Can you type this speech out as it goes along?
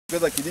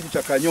kujitokeza kijiji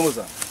cha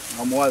Kanyoza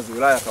na Mwazi,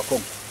 wilaya ya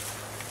Kakonko,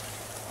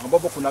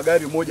 ambapo kuna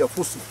gari moja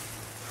fuso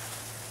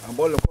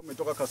ambalo lilikuwa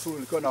limetoka Kasulu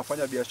likiwa na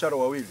wafanya biashara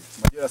wawili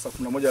majira ya saa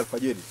 11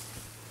 alfajiri.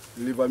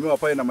 Lilivamiwa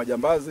pale na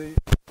majambazi,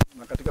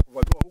 na katika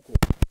kuvamiwa huko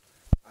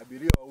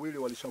abiria wawili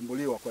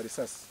walishambuliwa kwa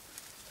risasi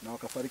na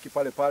wakafariki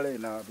pale pale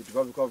na vitu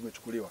vyao vikawa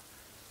vimechukuliwa.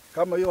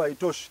 Kama hiyo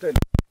haitoshi tena,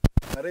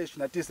 tarehe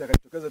 29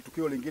 akajitokeza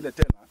tukio lingine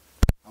tena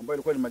ambayo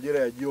ilikuwa ni majira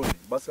ya jioni.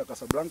 Basi la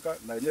Casablanca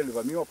na yenyewe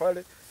lilivamiwa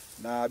pale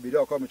na abiria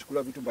wakawa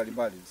wamechukuliwa vitu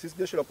mbalimbali. Sisi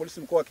jeshi la polisi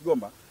mkoa wa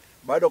Kigoma,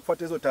 baada ya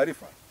kupata hizo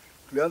taarifa,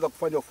 tulianza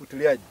kufanya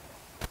ufuatiliaji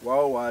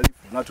wao wahalifu,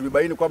 na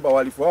tulibaini kwamba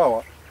wahalifu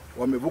hawa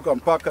wamevuka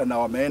mpaka na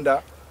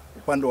wameenda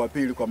upande wa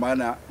pili, kwa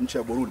maana nchi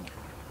ya Burundi.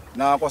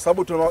 Na kwa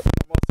sababu tuna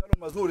mawasiliano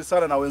mazuri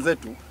sana na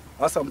wenzetu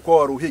hasa mkoa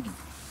wa Ruhigi,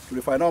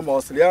 tulifanya nao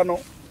mawasiliano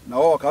na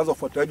wao wakaanza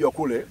ufuatiliaji wa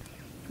kule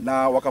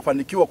na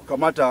wakafanikiwa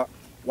kukamata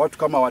watu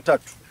kama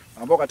watatu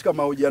ambao katika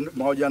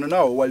mahojiano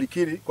nao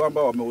walikiri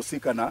kwamba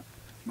wamehusika na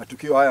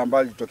matukio haya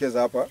ambayo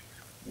yalitokeza hapa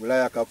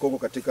wilaya ya Kakonko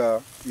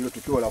katika hilo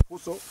tukio la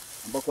fuso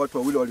ambako watu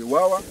wawili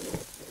waliuawa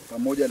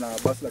pamoja na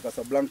basi la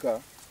Casablanca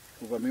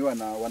kuvamiwa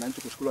na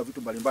wananchi kuchukuliwa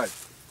vitu mbalimbali.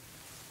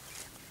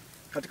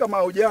 Katika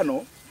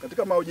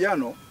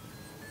mahojiano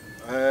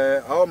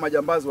hao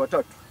majambazi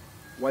watatu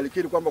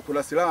walikiri kwamba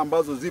kuna silaha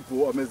ambazo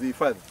zipo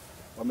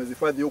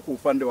wamezihifadhi huku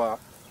upande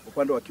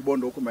wa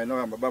Kibondo huku maeneo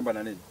ya Mabamba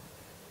na nini.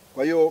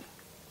 Kwa hiyo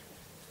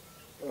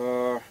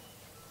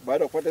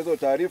baada ya kupata hizo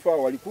taarifa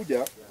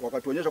walikuja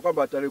wakatuonyesha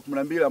kwamba tarehe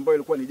 12 ambayo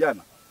ilikuwa ni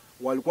jana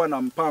walikuwa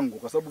na mpango,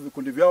 kwa sababu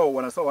vikundi vyao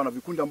wana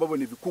vikundi ambavyo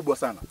ni vikubwa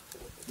sana.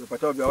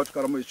 Vipatao vya watu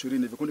kama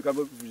 20, vikundi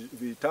kama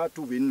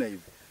vitatu vinne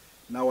hivi.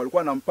 Na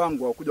walikuwa na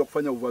mpango wa kuja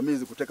kufanya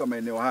uvamizi kuteka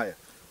maeneo haya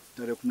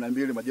tarehe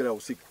 12 majira ya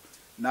usiku.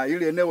 Na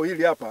ile eneo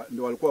hili hapa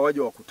ndio walikuwa waje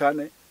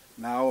wakutane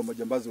na hao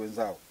majambazi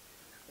wenzao.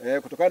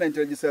 Kutokana na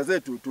intelligence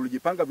zetu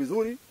tulijipanga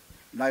vizuri,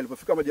 na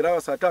ilipofika majira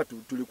ya saa 3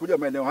 tulikuja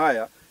maeneo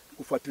haya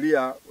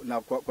kufuatilia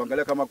na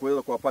kuangalia kama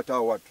kuweza kuwapata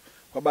hao watu.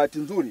 Kwa bahati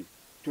nzuri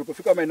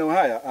tulipofika maeneo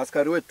haya,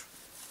 askari wetu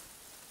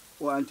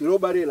wa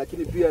anti-robbery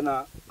lakini pia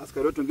na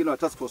askari wetu wengine wa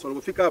task force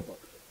walipofika hapa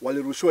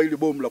walirushiwa ili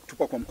bomu la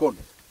kutupa kwa mkono.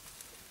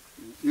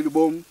 Ili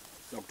bomu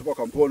la kutupa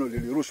kwa mkono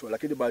lilirushwa,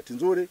 lakini bahati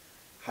nzuri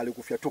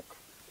halikufyatuka.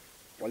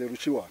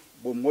 Walirushiwa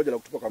bomu moja la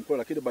kutupa kwa mkono,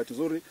 lakini bahati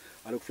nzuri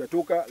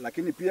halikufyatuka,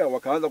 lakini pia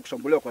wakaanza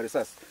kushambuliwa kwa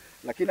risasi.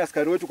 Lakini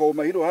askari wetu kwa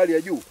umahiri wa hali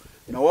ya juu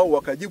na wao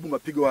wakajibu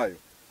mapigo hayo.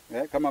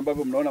 Kama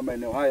ambavyo mnaona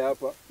maeneo haya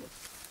hapa,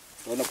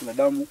 tunaona kuna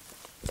damu.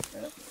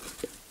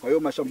 Kwa hiyo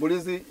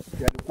mashambulizi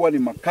yalikuwa ni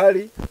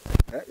makali,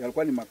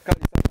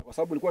 sana kwa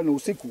sababu ilikuwa ni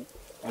usiku,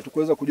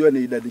 hatukuweza kujua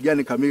ni idadi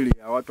gani kamili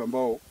ya watu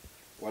ambao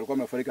walikuwa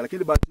wamefariki,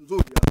 lakini bahati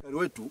nzuri askari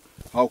wetu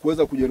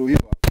hawakuweza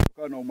kujeruhiwa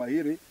kutokana na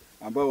umahiri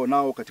ambao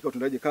wanao katika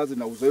utendaji kazi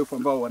na uzoefu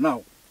ambao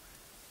wanao.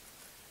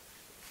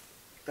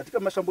 Katika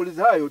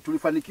mashambulizi hayo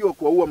tulifanikiwa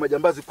kuwaua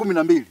majambazi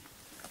 12.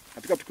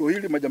 Katika tukio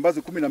hili majambazi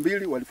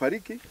 12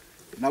 walifariki,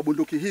 na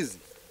bunduki hizi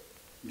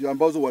ndio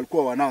ambazo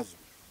walikuwa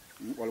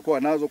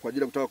wanazo kwa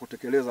ajili ya kutaka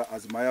kutekeleza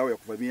azima yao ya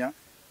kuvamia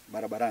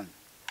barabarani.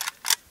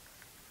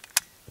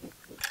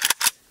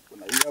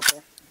 Kuna hii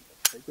hapa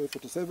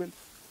AK47,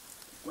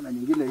 kuna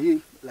nyingine hii,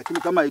 lakini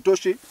kama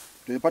haitoshi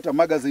tumepata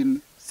magazine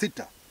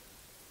 6.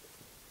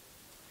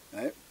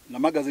 Na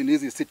magazine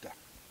hizi 6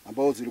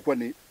 ambazo zilikuwa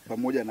ni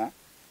pamoja na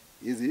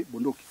hizi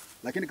bunduki.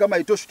 Lakini kama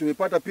haitoshi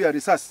tumepata pia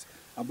risasi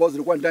ambazo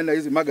zilikuwa ndani ya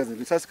hizi magazine,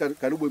 risasi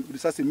karibu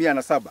risasi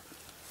 107.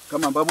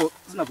 Kama ambavyo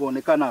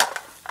zinavyoonekana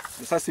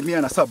risasi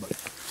 107.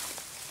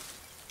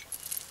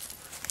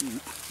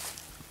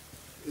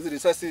 Hizi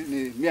risasi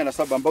ni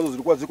 107 ambazo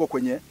zilikuwa ziko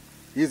kwenye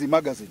hizi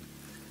magazine.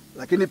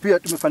 Lakini pia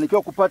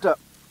tumefanikiwa kupata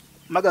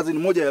magazine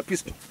moja ya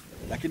pistol,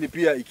 lakini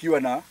pia ikiwa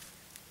na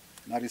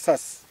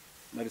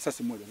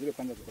risasi moja. Zile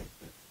panga ziko.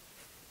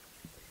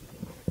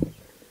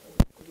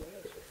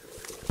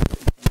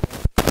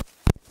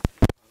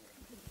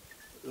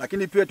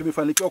 Lakini pia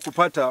tumefanikiwa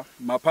kupata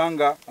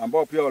mapanga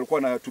ambao pia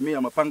walikuwa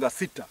wanatumia, mapanga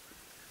 6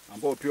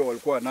 ambao pia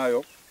walikuwa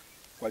nayo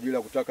kwa ajili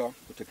ya kutaka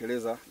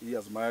kutekeleza hii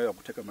azma yao ya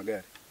kuteka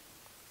magari.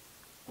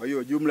 Kwa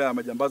hiyo jumla ya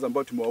majambazi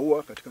ambao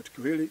tumewaua katika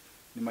tukio hili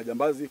ni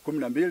majambazi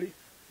 12,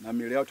 na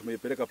miili yao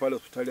tumeipeleka pale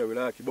hospitali ya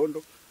wilaya ya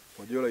Kibondo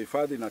kwa ajili ya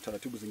hifadhi na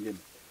taratibu zingine.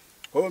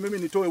 Kwa hiyo mimi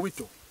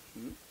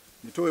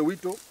nitoe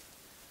wito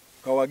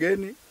kwa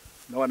wageni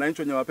na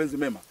wananchi wenye mapenzi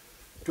mema,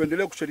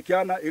 tuendelee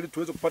kushirikiana ili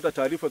tuweze kupata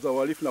taarifa za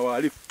uhalifu na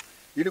wahalifu,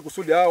 ili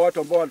kusudi hao watu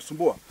ambao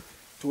wanatusumbua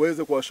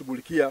tuweze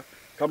kuwashughulikia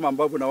kama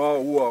ambavyo na wao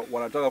huwa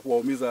wanataka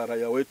kuwaumiza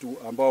raia wetu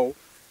ambao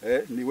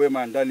ni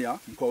wema ndani ya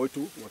mkoa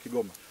wetu wa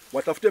Kigoma.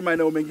 Watafute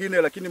maeneo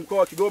mengine, lakini mkoa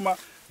wa Kigoma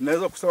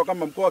naweza kusema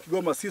kama mkoa wa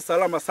Kigoma si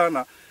salama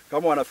sana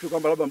kama wanafikiri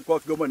kwamba labda mkoa wa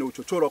Kigoma ni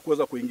uchochoro wa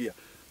kuweza kuingia.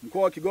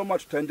 Mkoa wa Kigoma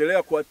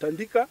tutaendelea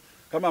kuwatandika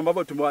kama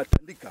ambavyo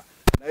tumewatandika,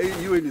 na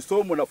hii iwe ni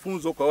somo na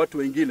funzo kwa watu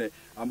wengine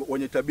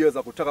wenye tabia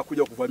za kutaka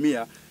kuja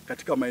kuvamia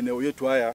katika maeneo yetu haya